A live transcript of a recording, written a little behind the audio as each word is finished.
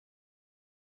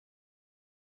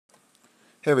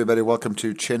Hey everybody, welcome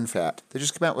to ChinFat. They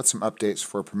just came out with some updates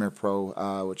for Premiere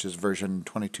Pro, which is version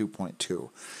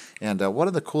 22.2. And one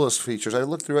of the coolest features, I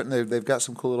looked through it and they've got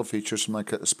some cool little features, some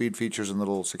like speed features and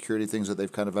little security things that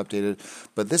they've kind of updated.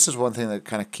 But this is one thing that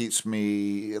kind of keeps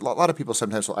me, a lot of people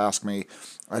sometimes will ask me,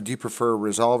 do you prefer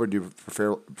Resolve or do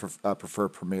you prefer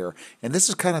Premiere? And this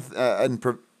is kind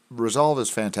of, Resolve is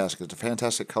fantastic. It's a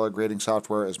fantastic color grading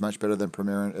software. It's much better than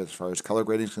Premiere as far as color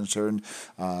grading is concerned.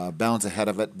 Bounds ahead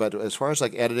of it. But as far as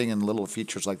like editing and little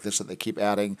features like this that they keep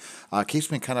adding, keeps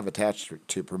me kind of attached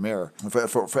to Premiere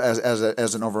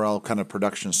as an overall kind of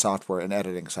production software and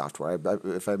editing software.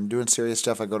 If I'm doing serious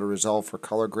stuff, I go to Resolve for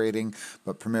color grading.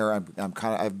 But Premiere,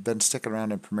 I've been sticking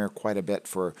around in Premiere quite a bit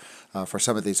for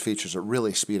some of these features that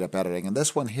really speed up editing. And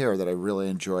this one here that I really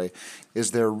enjoy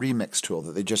is their remix tool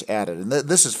that they just added. And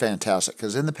this is fantastic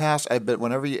because in the past,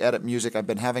 whenever you edit music, I've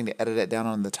been having to edit it down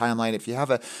on the timeline. If you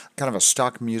have a kind of a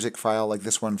stock music file like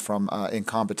this one from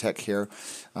Incompetech here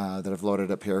that I've loaded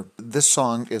up here, this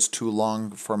song is too long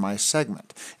for my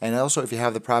segment. And also, if you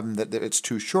have the problem that it's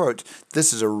too short,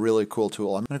 this is a really cool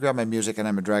tool. I'm going to grab my music and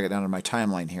I'm going to drag it down on my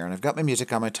timeline here. And I've got my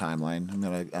music on my timeline. I'm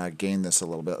going to gain this a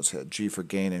little bit. Let's hit G for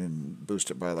gain and boost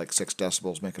it by like 6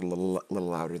 decibels, make it a little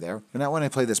louder there. And now when I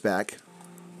play this back,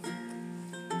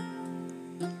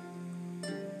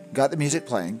 got the music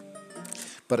playing,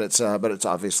 but it's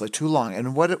obviously too long.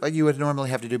 And what you would normally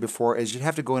have to do before is you'd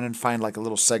have to go in and find like a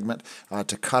little segment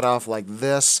to cut off like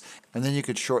this, and then you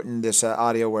could shorten this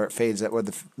audio where it fades at where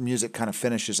the music kind of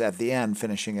finishes at the end,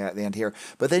 finishing at the end here.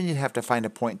 But then you'd have to find a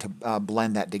point to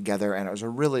blend that together, and it was a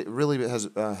really has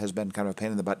been kind of a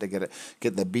pain in the butt to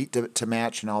get the beat to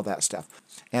match and all that stuff.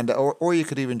 And or you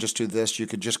could even just do this. You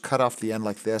could just cut off the end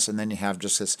like this, and then you have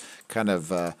just this kind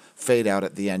of fade out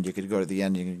at the end. You could go to the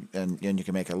end and you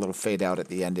can make a little fade out at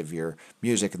the end of your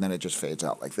music, and then it just fades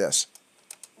out like this.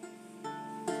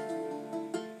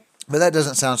 But that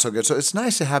doesn't sound so good. So it's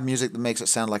nice to have music that makes it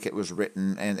sound like it was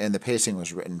written and the pacing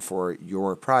was written for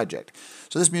your project.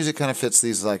 So this music kind of fits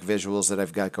these like visuals that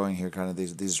I've got going here, kind of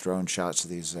these drone shots of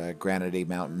these granity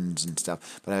mountains and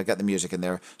stuff. But I've got the music in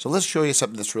there. So let's show you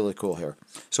something that's really cool here.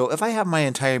 So if I have my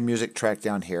entire music track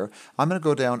down here, I'm going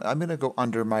to go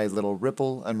under my little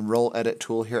ripple and roll edit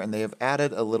tool here, and they have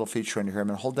added a little feature under here. I'm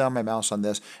going to hold down my mouse on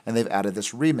this, and they've added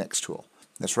this remix tool.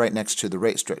 That's right next to the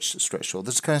rate stretch tool.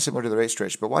 This is kind of similar to the rate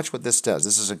stretch, but watch what this does.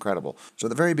 This is incredible. So at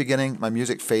the very beginning, my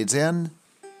music fades in,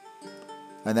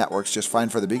 and that works just fine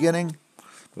for the beginning.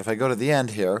 But if I go to the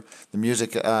end here, the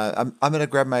music, I'm going to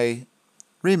grab my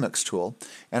remix tool,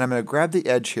 and I'm going to grab the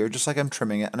edge here, just like I'm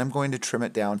trimming it, and I'm going to trim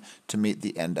it down to meet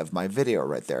the end of my video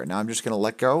right there. Now I'm just going to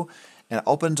let go, and it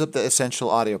opens up the essential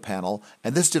audio panel,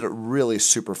 and this did it really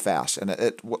super fast. And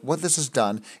what this has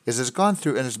done is it's gone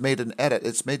through and it's made an edit.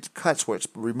 It's made cuts where it's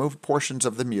removed portions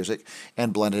of the music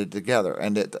and blended it together.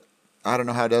 And I don't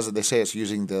know how it does it. They say it's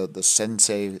using the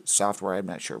Sensei software. I'm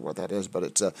not sure what that is, but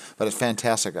it's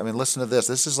fantastic. I mean, listen to this.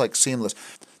 This is like seamless.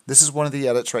 This is one of the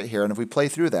edits right here, and if we play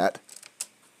through that,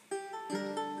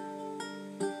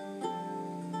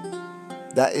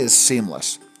 that is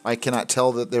seamless. I cannot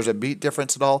tell that there's a beat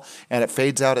difference at all, and it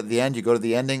fades out at the end. You go to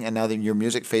the ending, and now your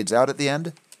music fades out at the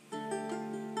end.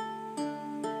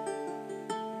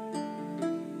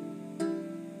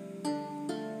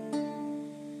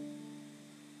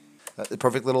 The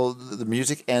perfect the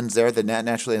music ends there, the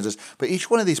naturally ends. But each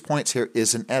one of these points here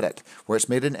is an edit, where it's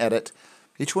made an edit.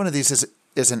 Each one of these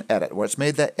is an edit, where it's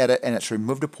made that edit and it's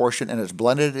removed a portion and it's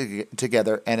blended it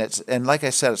together, and like I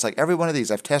said, it's like every one of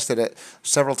these, I've tested it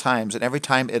several times, and every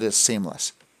time it is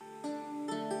seamless.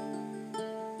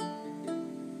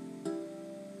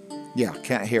 Yeah,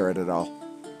 can't hear it at all.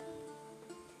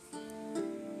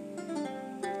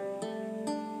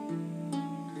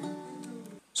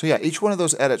 So yeah, each one of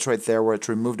those edits right there where it's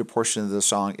removed a portion of the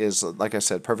song is, like I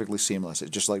said, perfectly seamless.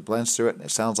 It just like blends through it, and it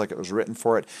sounds like it was written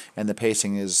for it, and the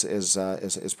pacing is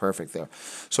perfect there.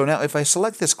 So now if I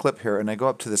select this clip here and I go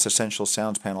up to this Essential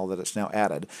Sounds panel that it's now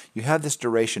added, you have this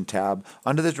Duration tab.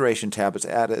 Under the Duration tab,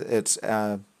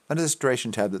 under this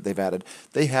Duration tab that they've added,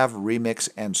 they have Remix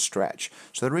and Stretch.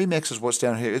 So the Remix is what's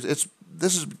down here.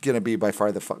 This is going to be by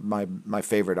far my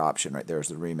favorite option right there is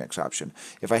the Remix option.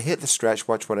 If I hit the Stretch,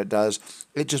 watch what it does.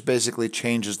 It just basically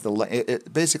changes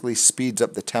it basically speeds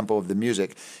up the tempo of the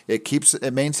music.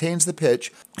 It maintains the pitch.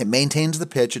 It maintains the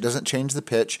pitch. It doesn't change the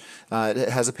pitch. It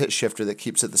has a pitch shifter that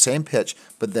keeps it the same pitch,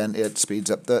 but then it speeds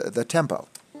up the tempo.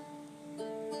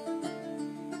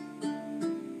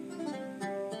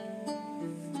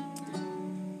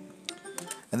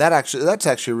 And that's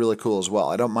actually really cool as well.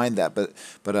 I don't mind that,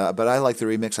 but I like the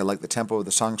remix. I like the tempo of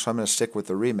the song, so I'm going to stick with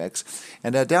the remix.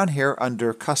 And down here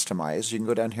under customize, you can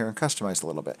go down here and customize a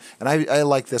little bit. And I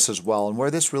like this as well. And where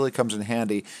this really comes in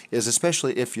handy is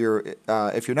especially if you're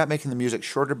not making the music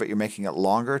shorter, but you're making it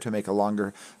longer to make a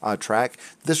longer track.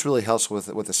 This really helps with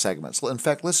the segments. In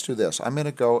fact, let's do this. I'm going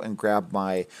to go and grab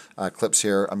my clips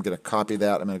here. I'm going to copy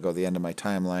that. I'm going to go to the end of my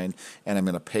timeline, and I'm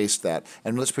going to paste that.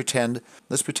 And let's pretend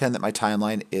that my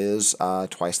timeline is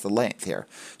twice the length here.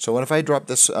 So if I drop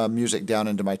this music down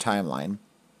into my timeline,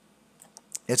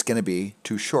 it's going to be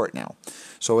too short now.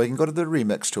 So I can go to the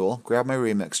remix tool, grab my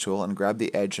remix tool, and grab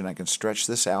the edge, and I can stretch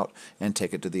this out and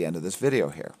take it to the end of this video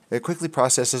here. It quickly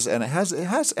processes, and it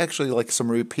has actually like some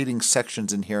repeating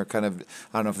sections in here. Kind of,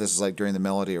 I don't know if this is like during the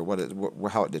melody or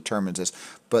how it determines this.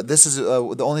 But this is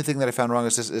the only thing that I found wrong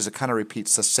is it kind of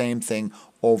repeats the same thing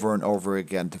over and over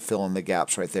again to fill in the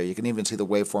gaps right there. You can even see the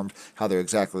waveforms, how they're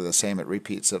exactly the same. It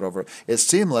repeats it over. It's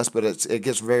seamless, but it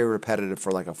gets very repetitive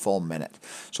for like a full minute.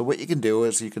 So what you can do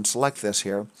is you can select this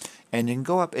here, and you can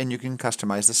go up and you can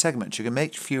customize the segments. You can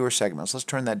make fewer segments. Let's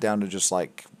turn that down to just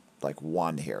like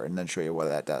one here, and then show you what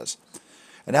that does.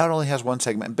 And now it only has one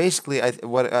segment. Basically, I've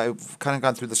kind of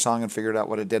gone through the song and figured out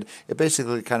what it did. It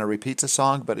basically kind of repeats a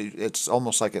song, but it's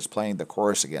almost like it's playing the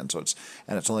chorus again. So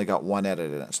it's only got one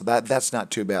edit in it. So that's not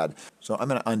too bad. So I'm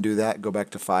going to undo that. Go back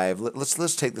to 5.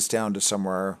 Let's take this down to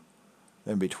somewhere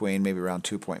in between, maybe around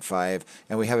 2.5,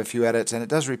 and we have a few edits, and it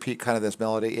does repeat kind of this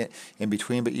melody in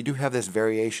between, but you do have this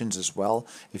variations as well.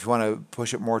 If you want to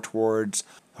push it more towards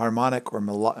harmonic or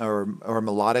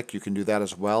melodic, you can do that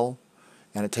as well.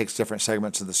 And it takes different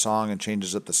segments of the song and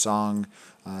changes up the song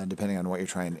depending on what you're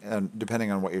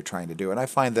trying to do. And I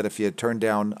find that if you turn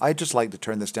down, I just like to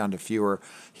turn this down to fewer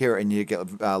here, and you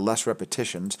get less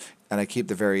repetitions, and I keep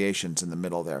the variations in the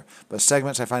middle there. But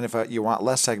segments, I find if you want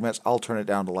less segments, I'll turn it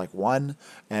down to like 1,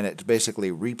 and it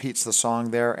basically repeats the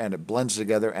song there, and it blends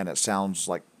together, and it sounds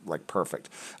like perfect.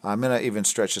 I'm going to even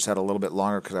stretch this out a little bit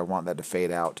longer because I want that to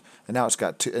fade out. And now it's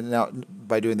got two, and now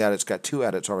by doing that, it's got 2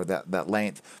 edits over that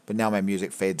length, but now my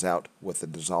music fades out with the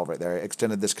dissolve right there. I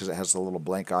extended this because it has a little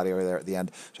blank audio there at the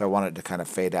end, so I want it to kind of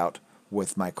fade out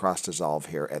with my cross dissolve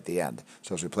here at the end.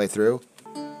 So as we play through,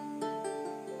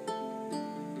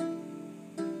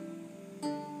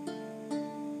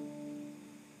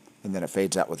 and then it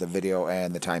fades out with the video,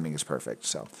 and the timing is perfect.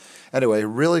 So anyway,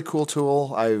 really cool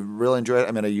tool. I really enjoy it.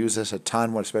 I'm going to use this a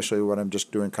ton, especially when I'm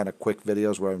just doing kind of quick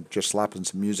videos where I'm just slapping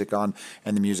some music on,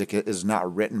 and the music is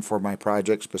not written for my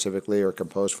project specifically or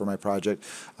composed for my project.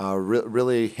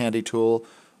 Really handy tool.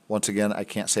 Once again, I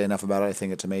can't say enough about it. I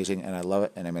think it's amazing, and I love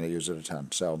it, and I'm going to use it a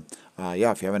ton. So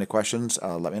yeah, if you have any questions,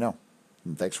 let me know.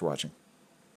 And thanks for watching.